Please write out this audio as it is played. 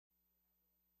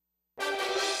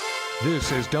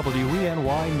This is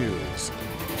WENY News.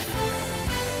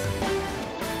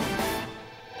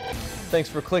 Thanks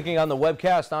for clicking on the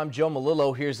webcast. I'm Joe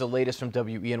Malillo. Here's the latest from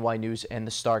WENY News and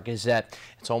the Star-Gazette.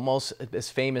 It's almost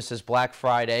as famous as Black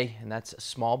Friday, and that's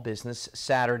Small Business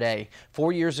Saturday.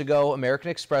 4 years ago, American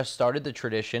Express started the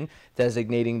tradition,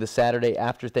 designating the Saturday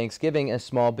after Thanksgiving as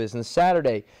Small Business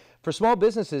Saturday. For small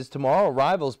businesses, tomorrow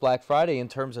rivals Black Friday in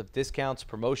terms of discounts,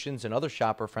 promotions, and other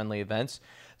shopper-friendly events.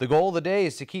 The goal of the day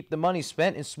is to keep the money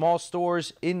spent in small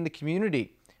stores in the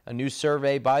community. A new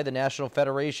survey by the National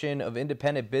Federation of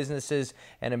Independent Businesses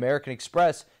and American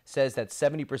Express says that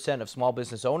 70% of small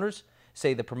business owners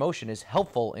say the promotion is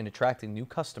helpful in attracting new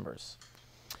customers.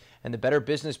 And the Better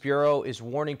Business Bureau is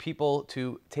warning people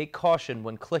to take caution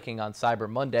when clicking on Cyber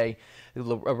Monday.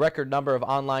 A record number of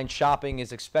online shopping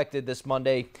is expected this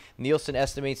Monday. Nielsen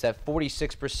estimates that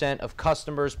 46% of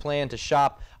customers plan to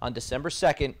shop on December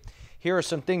 2nd. Here are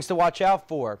some things to watch out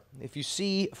for. If you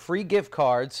see free gift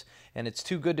cards and it's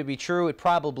too good to be true, it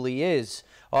probably is.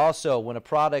 Also, when a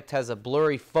product has a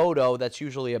blurry photo, that's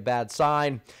usually a bad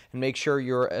sign. And make sure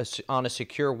you're on a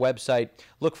secure website.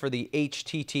 Look for the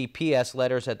HTTPS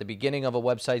letters at the beginning of a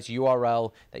website's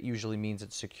URL. That usually means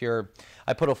it's secure.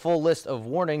 I put a full list of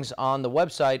warnings on the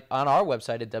website, on our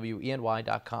website at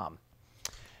WENY.com.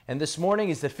 And this morning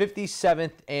is the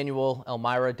 57th annual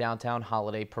Elmira Downtown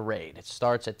Holiday Parade. It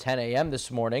starts at 10 a.m.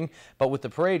 this morning, but with the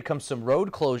parade comes some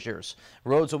road closures.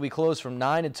 Roads will be closed from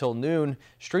 9 until noon.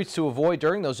 Streets to avoid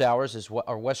during those hours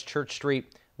are West Church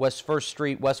Street, West 1st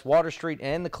Street, West Water Street,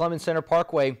 and the Clemens Center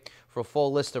Parkway. For a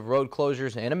full list of road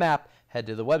closures and a map, head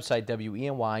to the website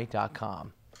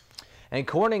WENY.com. And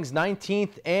Corning's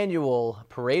 19th annual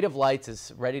Parade of Lights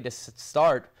is ready to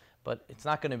start, but it's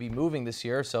not going to be moving this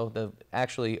year, so the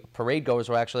parade goers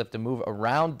will actually have to move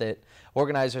around it.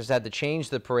 Organizers had to change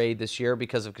the parade this year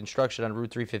because of construction on Route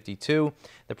 352.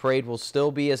 The parade will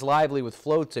still be as lively with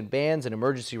floats and bands and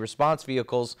emergency response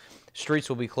vehicles. Streets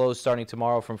will be closed starting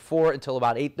tomorrow from 4 until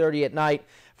about 8:30 at night.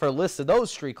 For a list of those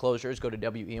street closures, go to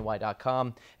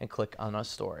WENY.com and click on our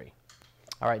story.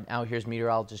 All right, now here's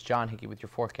meteorologist John Hickey with your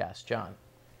forecast. John.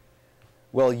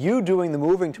 Well, you doing the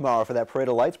moving tomorrow for that parade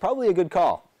of lights, probably a good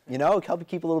call. You know, help you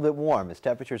keep a little bit warm as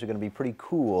temperatures are going to be pretty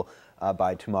cool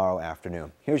by tomorrow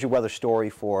afternoon. Here's your weather story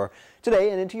for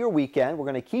today and into your weekend. We're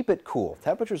going to keep it cool.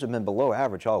 Temperatures have been below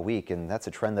average all week, and that's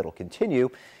a trend that will continue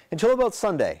until about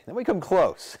Sunday. Then we come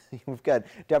close. We've got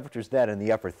temperatures then in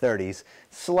the upper 30s,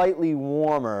 slightly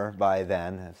warmer by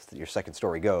then, as your second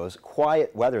story goes.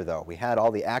 Quiet weather, though. We had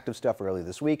all the active stuff early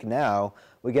this week. Now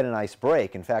we get a nice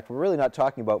break. In fact, we're really not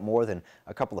talking about more than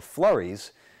a couple of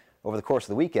flurries over the course of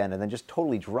the weekend, and then just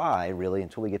totally dry, really,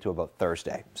 until we get to about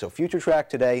Thursday. So future track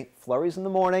today, flurries in the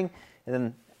morning, and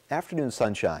then afternoon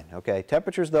sunshine, okay?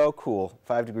 Temperatures, though, cool.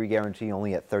 5-degree guarantee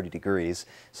only at 30 degrees.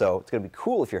 So it's going to be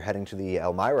cool if you're heading to the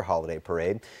Elmira Holiday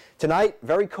Parade. Tonight,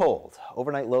 very cold.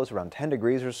 Overnight lows around 10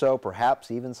 degrees or so, perhaps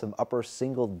even some upper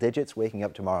single digits waking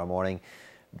up tomorrow morning.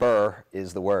 Burr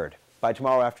is the word. By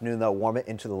tomorrow afternoon, they'll warm it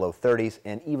into the low 30s,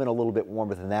 and even a little bit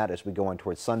warmer than that as we go on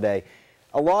towards Sunday.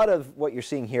 A lot of what you're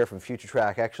seeing here from Future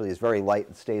Track actually is very light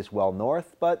and stays well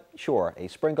north, but sure, a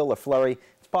sprinkle or flurry,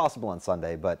 it's possible on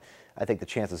Sunday, but I think the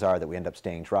chances are that we end up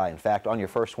staying dry. In fact, on your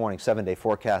first warning 7-day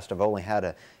forecast, I've only had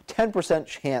a 10%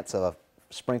 chance of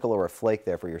a sprinkle or a flake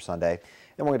there for your Sunday,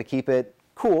 and we're going to keep it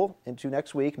cool into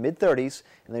next week, mid-30s,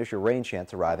 and there's your rain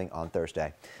chance arriving on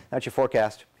Thursday. That's your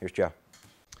forecast. Here's Joe.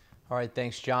 All right,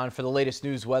 thanks, John. For the latest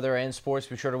news, weather, and sports,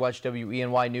 be sure to watch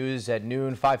WENY News at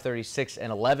noon, 5:30, 6,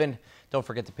 and 11. Don't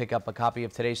forget to pick up a copy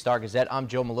of today's Star-Gazette. I'm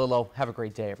Joe Malillo. Have a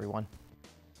great day, everyone.